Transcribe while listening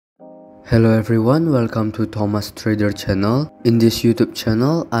Hello everyone, welcome to Thomas Trader channel. In this YouTube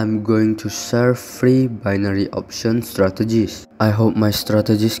channel, I'm going to share free binary option strategies. I hope my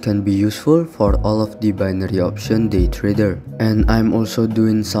strategies can be useful for all of the binary option day trader. And I'm also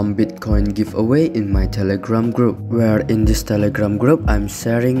doing some Bitcoin giveaway in my Telegram group, where in this Telegram group, I'm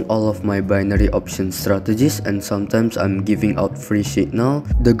sharing all of my binary option strategies and sometimes I'm giving out free signal.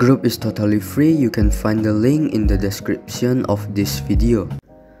 The group is totally free. You can find the link in the description of this video.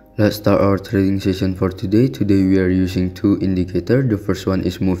 Let's start our trading session for today. Today we are using two indicators. The first one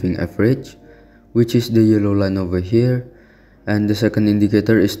is moving average, which is the yellow line over here, and the second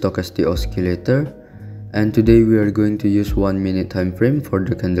indicator is stochastic oscillator. And today we are going to use 1 minute time frame for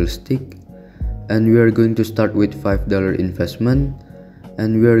the candlestick, and we are going to start with $5 investment,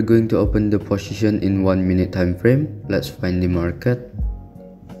 and we are going to open the position in 1 minute time frame. Let's find the market.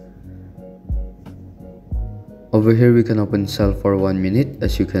 Over here we can open sell for 1 minute.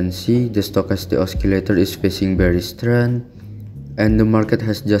 As you can see, the stochastic oscillator is facing bearish trend and the market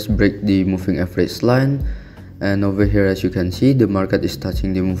has just break the moving average line. And over here, as you can see, the market is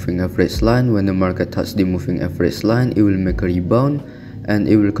touching the moving average line. When the market touches the moving average line, it will make a rebound and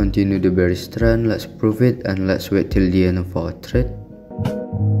it will continue the bearish trend. Let's prove it and let's wait till the end of our trade.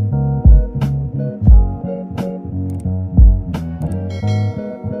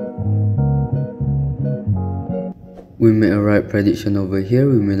 We made a right prediction over here.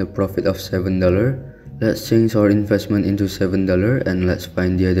 We made a profit of $7. Let's change our investment into $7 and let's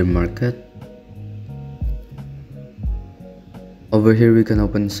find the other market. Over here we can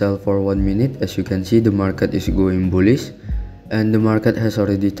open sell for 1 minute. As you can see, the market is going bullish and the market has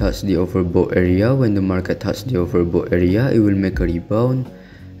already touched the overbought area. When the market touches the overbought area, it will make a rebound.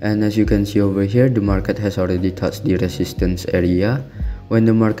 And as you can see over here, the market has already touched the resistance area. When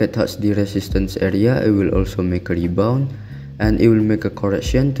the market touches the resistance area, it will also make a rebound and it will make a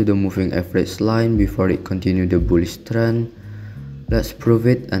correction to the moving average line before it continue the bullish trend. Let's prove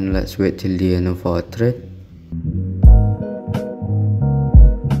it and let's wait till the end of our trade.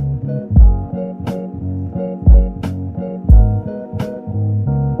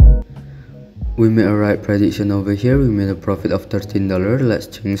 We made a right prediction over here. We made a profit of $13. Let's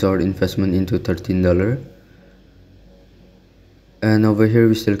change our investment into $13. And over here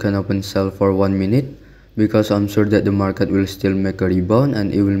we still can open sell for 1 minute because I'm sure that the market will still make a rebound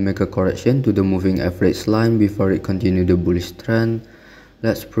and it will make a correction to the moving average line before it continue the bullish trend.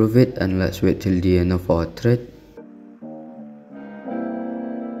 Let's prove it and let's wait till the end of our trade.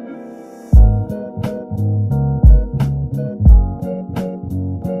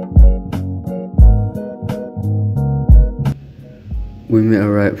 We made a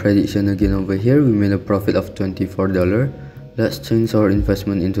right prediction again over here. We made a profit of $24. Let's change our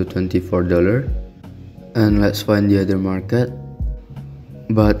investment into $24 and let's find the other market.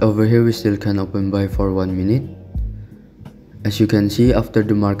 But over here we still can open buy for 1 minute. As you can see, after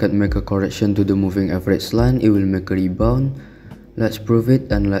the market make a correction to the moving average line, it will make a rebound. Let's prove it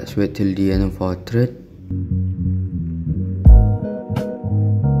and let's wait till the end of our trade.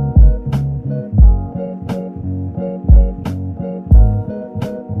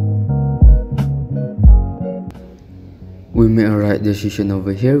 We made a right decision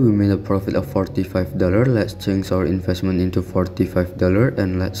over here. We made a profit of $45. Let's change our investment into $45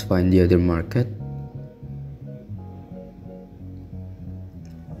 and let's find the other market.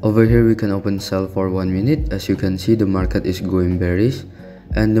 Over here we can open sell for 1 minute. As you can see, the market is going bearish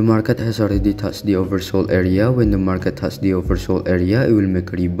and the market has already touched the oversold area. When the market touches the oversold area, it will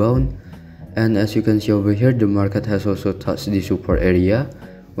make a rebound. And as you can see over here, the market has also touched the support area.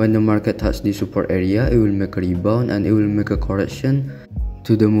 When the market touches the support area, it will make a rebound and it will make a correction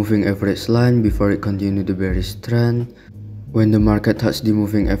to the moving average line before it continue the bearish trend. When the market touches the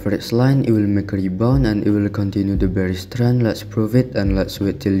moving average line, it will make a rebound and it will continue the bearish trend. Let's prove it and let's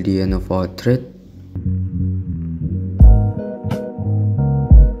wait till the end of our trade.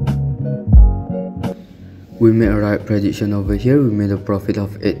 We made a right prediction over here. We made a profit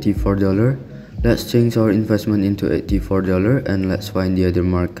of $84. Let's change our investment into $84 and let's find the other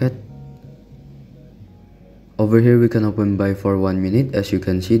market. Over here we can open buy for 1 minute. As you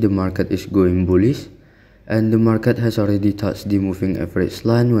can see, the market is going bullish and the market has already touched the moving average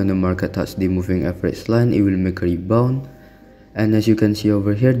line. When the market touches the moving average line, it will make a rebound. And as you can see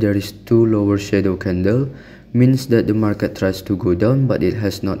over here, there is two lower shadow candle, means that the market tries to go down but it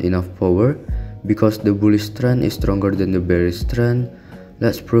has not enough power because the bullish trend is stronger than the bearish trend.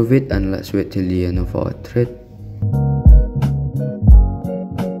 Let's prove it and let's wait till the end of our trade.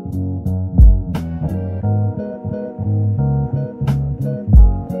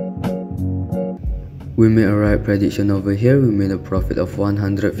 We made a right prediction over here. We made a profit of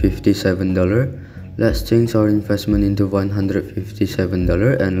 $157. Let's change our investment into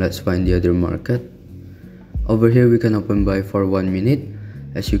 $157 and let's find the other market. Over here we can open buy for 1 minute.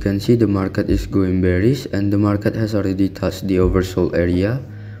 As you can see, the market is going bearish and the market has already touched the oversold area.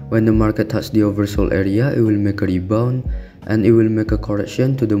 When the market touches the oversold area, it will make a rebound and it will make a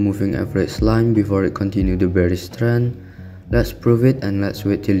correction to the moving average line before it continue the bearish trend. Let's prove it and let's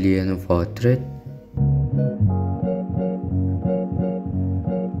wait till the end of our trade.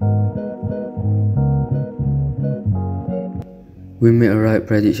 We made a right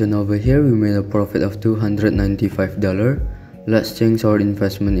prediction over here. We made a profit of $295. Let's change our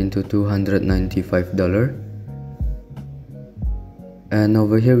investment into $295. And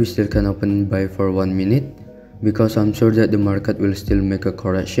over here we still can open buy for 1 minute because I'm sure that the market will still make a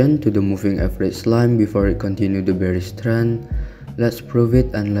correction to the moving average line before it continue the bearish trend. Let's prove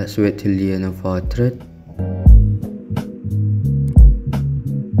it and let's wait till the end of our trade.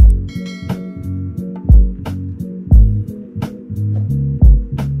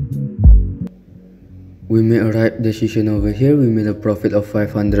 We made a right decision over here. We made a profit of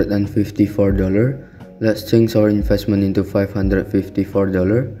 $554. Let's change our investment into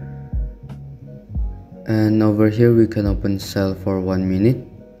 $554. And over here we can open sell for 1 minute.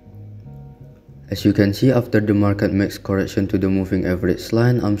 As you can see, after the market makes correction to the moving average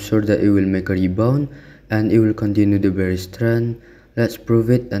line, I'm sure that it will make a rebound and it will continue the bearish trend. Let's prove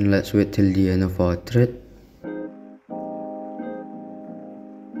it and let's wait till the end of our trade.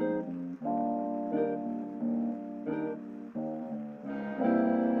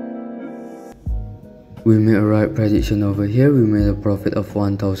 We made a right prediction over here. We made a profit of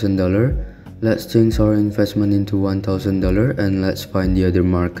 $1,000. Let's change our investment into $1,000 and let's find the other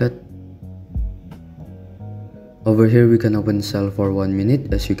market. Over here we can open sell for 1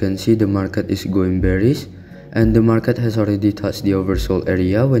 minute. As you can see, the market is going bearish and the market has already touched the oversold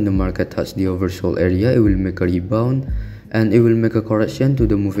area. When the market touches the oversold area, it will make a rebound and it will make a correction to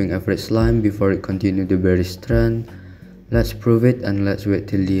the moving average line before it continue the bearish trend. Let's prove it and let's wait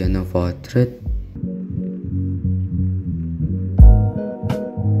till the end of our trade.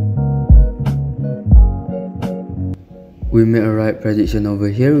 We made a right prediction over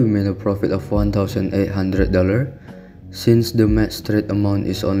here. We made a profit of $1,800. Since the match trade amount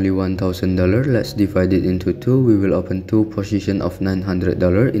is only $1,000, let's divide it into 2. We will open 2 positions of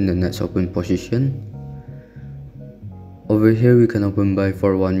 $900 in the next open position. Over here we can open buy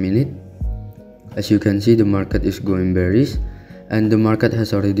for 1 minute. As you can see, the market is going bearish and the market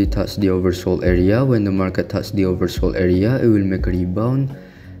has already touched the oversold area. When the market touches the oversold area, it will make a rebound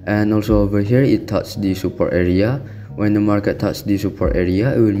and also over here it touched the support area. When the market touches the support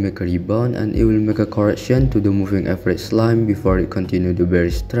area, it will make a rebound and it will make a correction to the moving average line before it continue the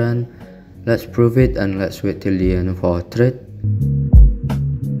bearish trend. Let's prove it and let's wait till the end of our trade.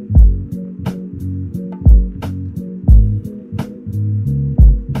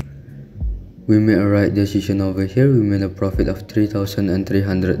 We made a right decision over here. We made a profit of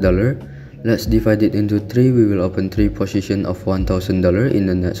 $3,300. Let's divide it into 3. We will open 3 positions of $1,000 in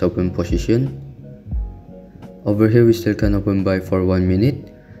the next open position. Over here we still can open buy for 1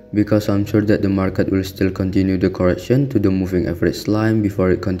 minute because I'm sure that the market will still continue the correction to the moving average line before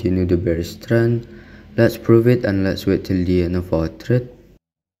it continue the bearish trend. Let's prove it and let's wait till the end of our trade.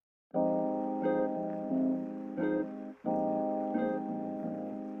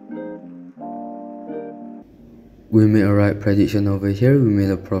 We made a right prediction over here. We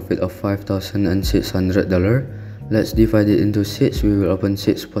made a profit of $5,600. Let's divide it into 6. We will open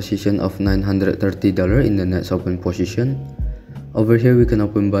 6 positions of $930 in the next open position. Over here we can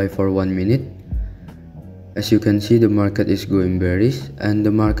open buy for 1 minute. As you can see, the market is going bearish and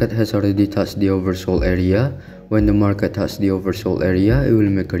the market has already touched the oversold area. When the market touches the oversold area, it will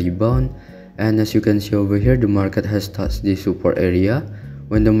make a rebound and as you can see over here, the market has touched the support area.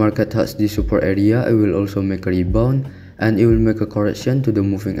 When the market touches the support area, it will also make a rebound and it will make a correction to the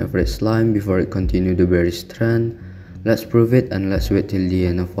moving average line before it continue the bearish trend. Let's prove it and let's wait till the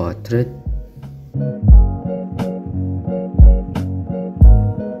end of our trade.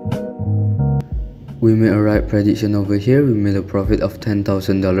 We made a right prediction over here. We made a profit of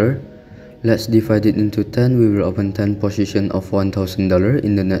 $10,000. Let's divide it into 10. We will open 10 positions of $1,000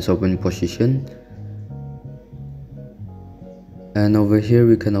 in the next open position. And over here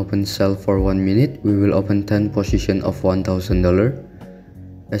we can open sell for 1 minute. We will open 10 positions of $1,000.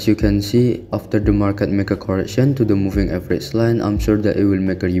 As you can see, after the market make a correction to the moving average line, I'm sure that it will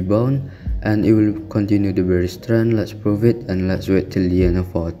make a rebound and it will continue the bearish trend. Let's prove it and let's wait till the end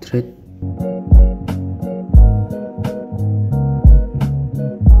of our trade.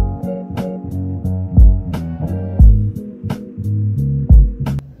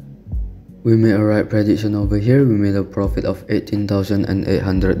 We made a right prediction over here. We made a profit of $18,800.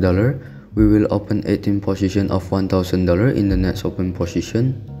 We will open 18 position of $1,000 in the next open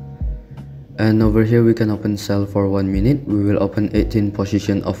position. And over here we can open sell for 1 minute. We will open 18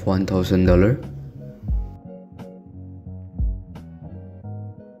 position of $1,000.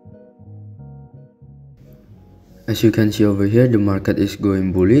 As you can see over here, the market is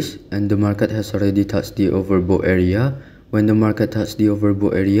going bullish and the market has already touched the overbought area. When the market touches the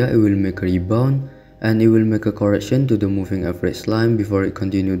overbought area, it will make a rebound and it will make a correction to the moving average line before it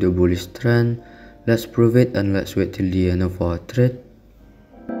continue the bullish trend. Let's prove it and let's wait till the end of our trade.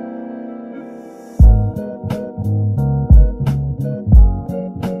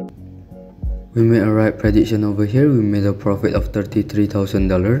 We made a right prediction over here. We made a profit of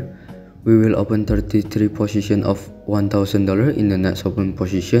 $33,000. We will open 33 position of $1,000 in the next open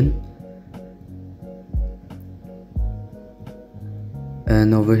position.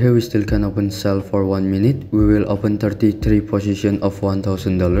 And over here we still can open sell for 1 minute. We will open 33 position of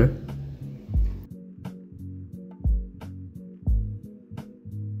 $1,000.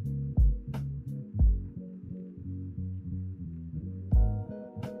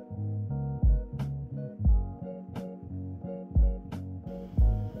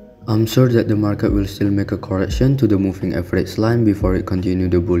 I'm sure that the market will still make a correction to the moving average line before it continue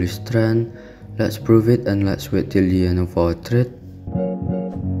the bullish trend. Let's prove it and let's wait till the end of our trade.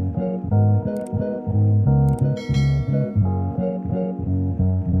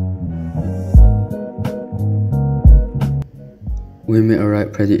 We made a right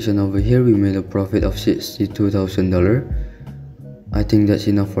prediction over here. We made a profit of $62,000. I think that's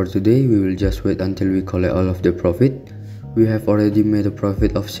enough for today. We will just wait until we collect all of the profit. We have already made a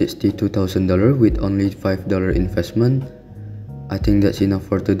profit of $62,000 with only $5 investment. I think that's enough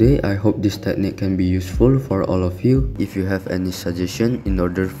for today. I hope this technique can be useful for all of you. If you have any suggestion in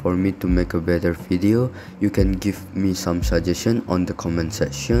order for me to make a better video, you can give me some suggestion on the comment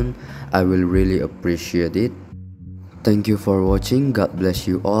section. I will really appreciate it. Thank you for watching. God bless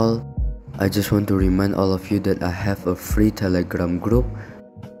you all. I just want to remind all of you that I have a free Telegram group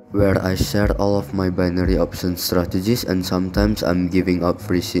where I share all of my binary option strategies, and sometimes I'm giving out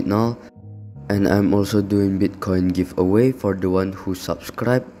free signal. And I'm also doing Bitcoin giveaway for the one who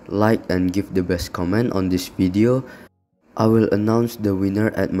subscribe, like and give the best comment on this video. I will announce the winner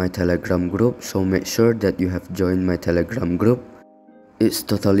at my Telegram group, so make sure that you have joined my Telegram group. It's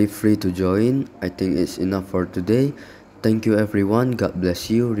totally free to join. I think it's enough for today. Thank you everyone. God bless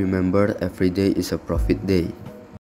you. Remember, every day is a profit day.